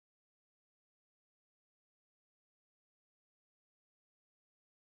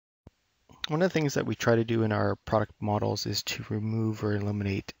One of the things that we try to do in our product models is to remove or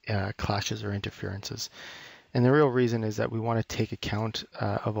eliminate clashes or interferences. And the real reason is that we want to take account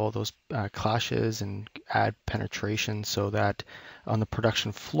of all those clashes and add penetration so that on the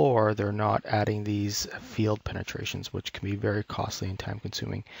production floor, they're not adding these field penetrations, which can be very costly and time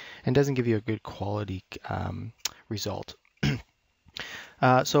consuming and doesn't give you a good quality result.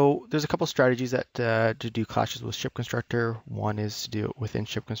 So there's a couple strategies that to do clashes with ShipConstructor. One is to do it within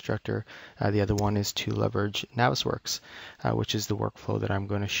ShipConstructor. The other one is to leverage Navisworks, which is the workflow that I'm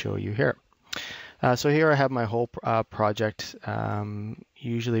going to show you here. So here I have my whole project.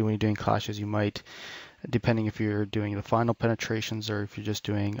 Usually when you're doing clashes, you might, depending if you're doing the final penetrations or if you're just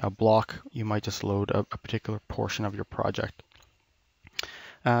doing a block, you might just load a particular portion of your project.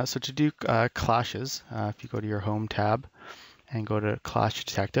 So to do clashes, if you go to your Home tab and go to Clash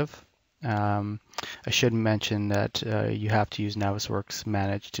Detective, I should mention that you have to use Navisworks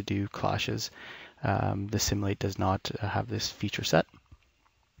Manage to do clashes. The Simulate does not have this feature set.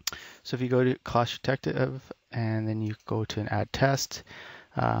 So if you go to Clash Detective and then you go to an Add Test,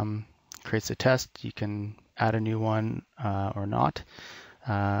 creates a test. You can add a new one or not,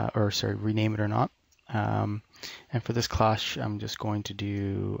 rename it or not. And for this clash, I'm just going to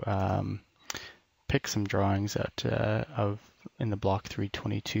do pick some drawings in the block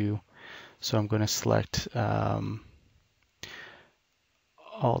 322. So I'm going to select all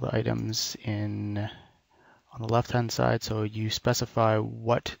the items on the left-hand side. So you specify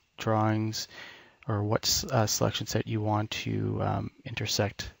what drawings or what selection set you want to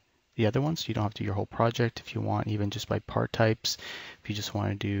intersect the other ones. You don't have to do your whole project. If you want, even just by part types, if you just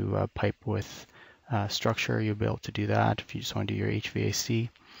want to do a pipe with structure, you'll be able to do that. If you just want to do your HVAC.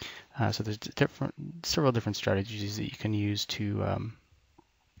 So there's several different strategies that you can use to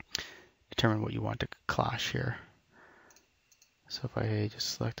determine what you want to clash here. So if I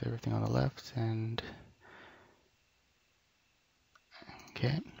just select everything on the left and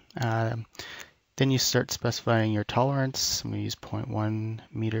okay. Then you start specifying your tolerance. I'm going to use 0.1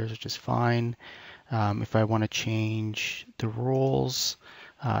 meters, which is fine. If I want to change the rules,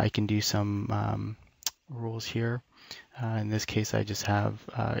 I can do some rules here. In this case, I just have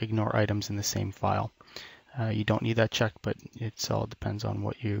ignore items in the same file. You don't need that checked, but it all depends on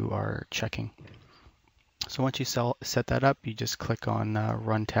what you are checking. So once you set that up, you just click on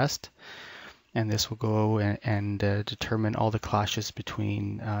Run Test. And this will go and determine all the clashes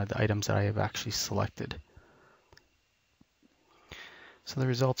between the items that I have actually selected. So the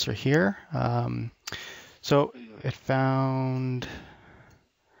results are here. So it found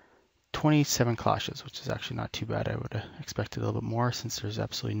 27 clashes, which is actually not too bad. I would have expected a little bit more since there's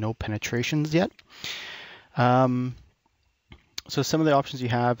absolutely no penetrations yet. So some of the options you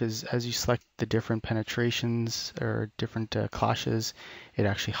have is as you select the different penetrations or different clashes, it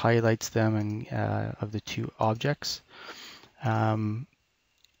actually highlights them and of the two objects.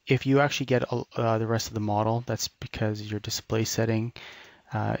 If you actually get the rest of the model, that's because your display setting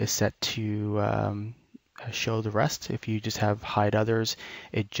is set to show the rest. If you just have hide others,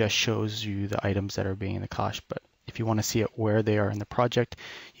 it just shows you the items that are being in the clash. But if you want to see it where they are in the project,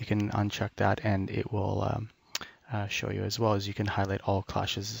 you can uncheck that and it will show you, as well as you can highlight all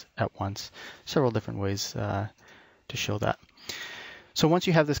clashes at once. Several different ways to show that. So once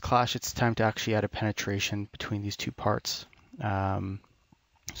you have this clash, it's time to actually add a penetration between these two parts. So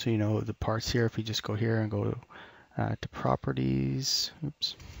you know the parts here, if we just go here and go to properties,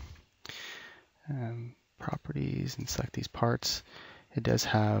 properties and select these parts, it does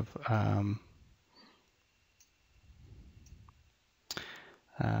have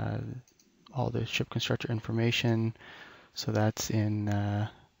all the ShipConstructor information. So that's in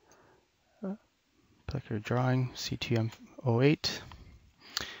particular drawing C2M08,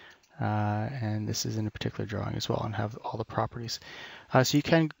 and this is in a particular drawing as well and have all the properties. So you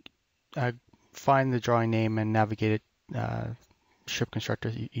can find the drawing name and navigate it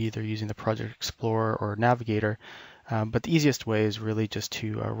ShipConstructor either using the Project Explorer or Navigator. But the easiest way is really just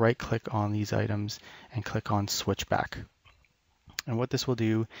to right click on these items and click on Switch Back. And what this will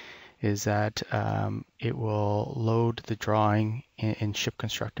do is that it will load the drawing in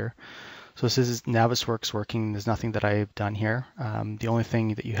ShipConstructor. So this is Navisworks working. There's nothing that I've done here. The only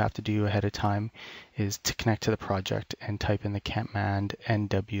thing that you have to do ahead of time is to connect to the project and type in the command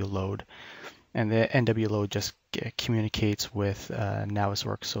nwload. And the nwload just communicates with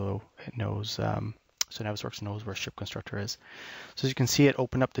Navisworks, so it knows. So Navisworks knows where ShipConstructor is. So as you can see, it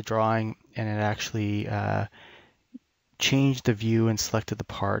opened up the drawing and it actually changed the view and selected the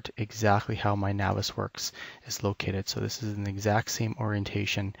part exactly how my Navisworks is located. So this is an exact same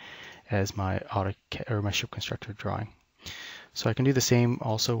orientation as my ShipConstructor drawing. So I can do the same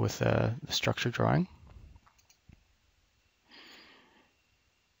also with the structure drawing.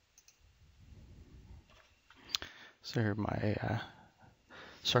 So here my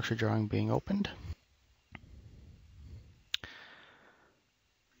structure drawing being opened.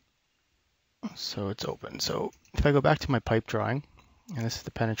 So it's open. So if I go back to my pipe drawing, and this is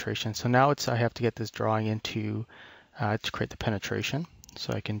the penetration. So now I have to get this drawing into to create the penetration.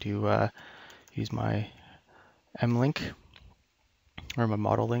 So I can do use my M-link or my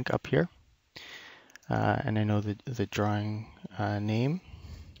model link up here, and I know the drawing name.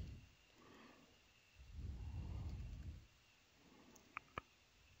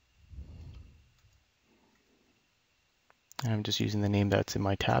 And I'm just using the name that's in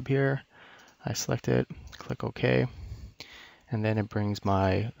my tab here. I select it, click OK, and then it brings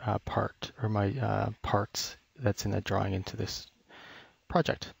my part or my parts that's in the drawing into this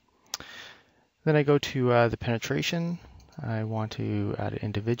project. Then I go to the penetration. I want to add an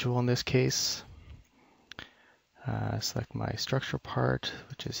individual in this case. Select my structure part,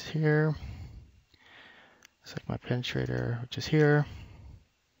 which is here. Select my penetrator, which is here.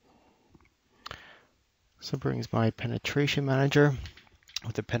 So it brings my penetration manager.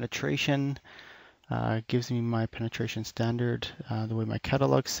 With the penetration, gives me my penetration standard. The way my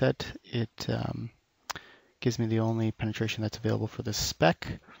catalog's set, it gives me the only penetration that's available for the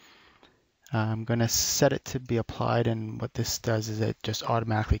spec. I'm going to set it to be applied, and what this does is it just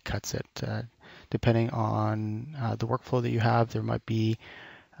automatically cuts it. Depending on the workflow that you have, there might be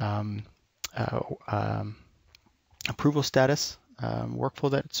approval status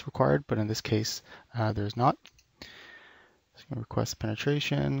workflow that's required, but in this case, there's not. So I'm going to request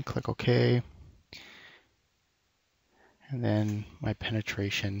penetration, click OK, and then my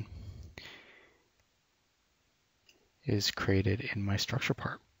penetration is created in my structure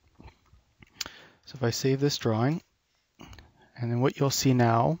part. So if I save this drawing, and then what you'll see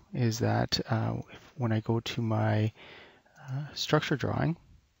now is that when I go to my structure drawing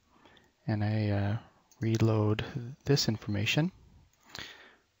and I reload this information,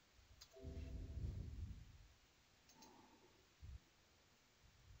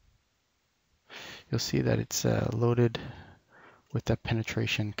 you'll see that it's loaded with that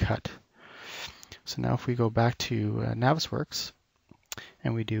penetration cut. So now if we go back to Navisworks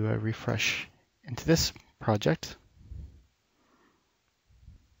and we do a refresh into this project,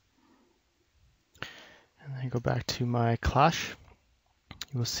 and then go back to my clash,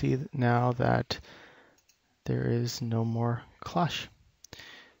 you will see now that there is no more clash,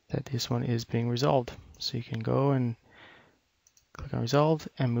 that this one is being resolved. So you can go and click on resolved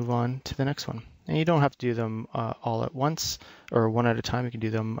and move on to the next one. And you don't have to do them all at once or one at a time. You can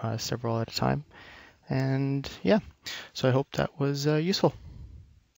do them several at a time. And yeah, so I hope that was useful.